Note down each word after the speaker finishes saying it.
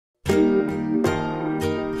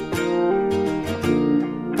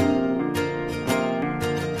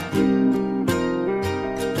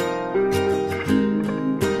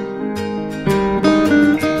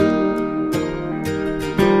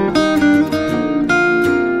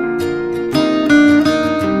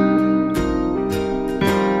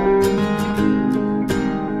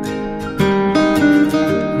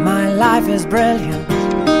brilliant.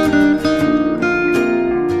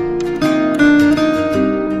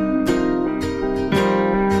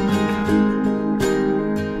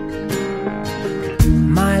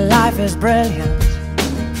 My life is brilliant.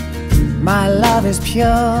 My love is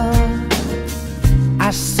pure.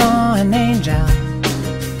 I saw an angel,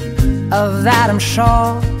 of that I'm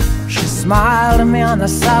sure. She smiled at me on the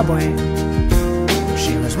subway.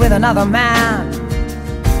 She was with another man,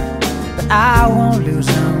 but I won't lose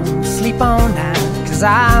no sleep on that, 'cause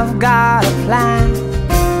I've got a plan.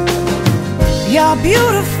 You're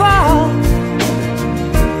beautiful.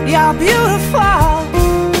 You're beautiful.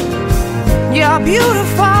 You're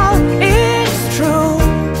beautiful, it's true.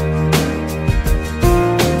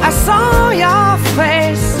 I saw your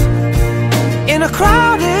face in a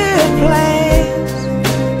crowded place,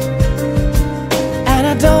 and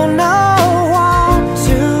I don't know what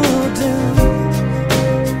to do,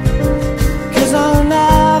 'cause I'll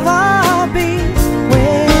never be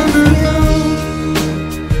with you.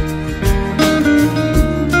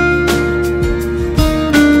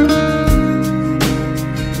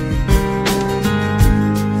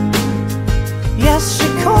 Yes, she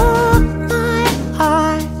caught my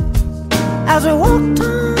eye as we walked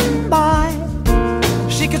on by.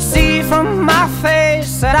 She could see from my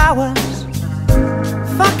face that I was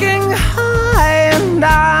fucking high, and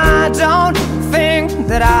I don't think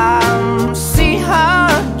that I'll see her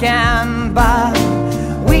again, but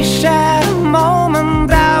we shared a moment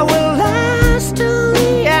that will last till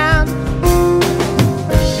the end.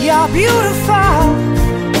 You're beautiful.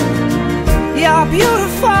 You're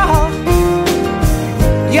beautiful.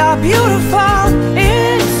 You're beautiful,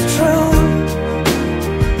 it's true.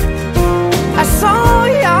 I saw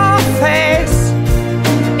your face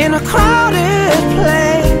in a crowded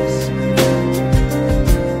place,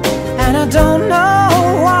 and I don't know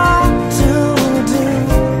what to do,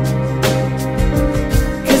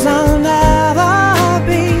 'cause I'll never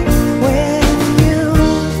be with you.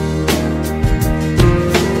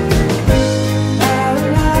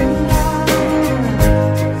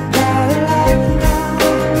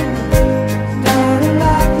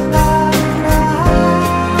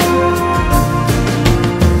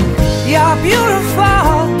 You're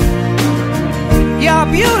beautiful. You're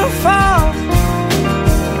beautiful.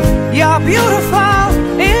 You're beautiful,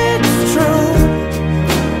 it's true.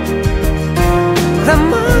 There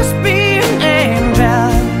must be an angel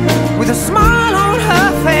with a smile on her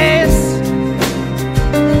face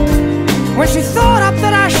when she thought up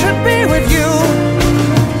that I should be with you.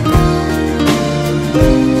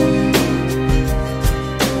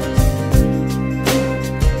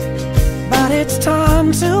 But it's time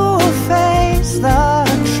to face the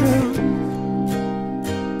truth.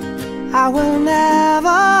 I will never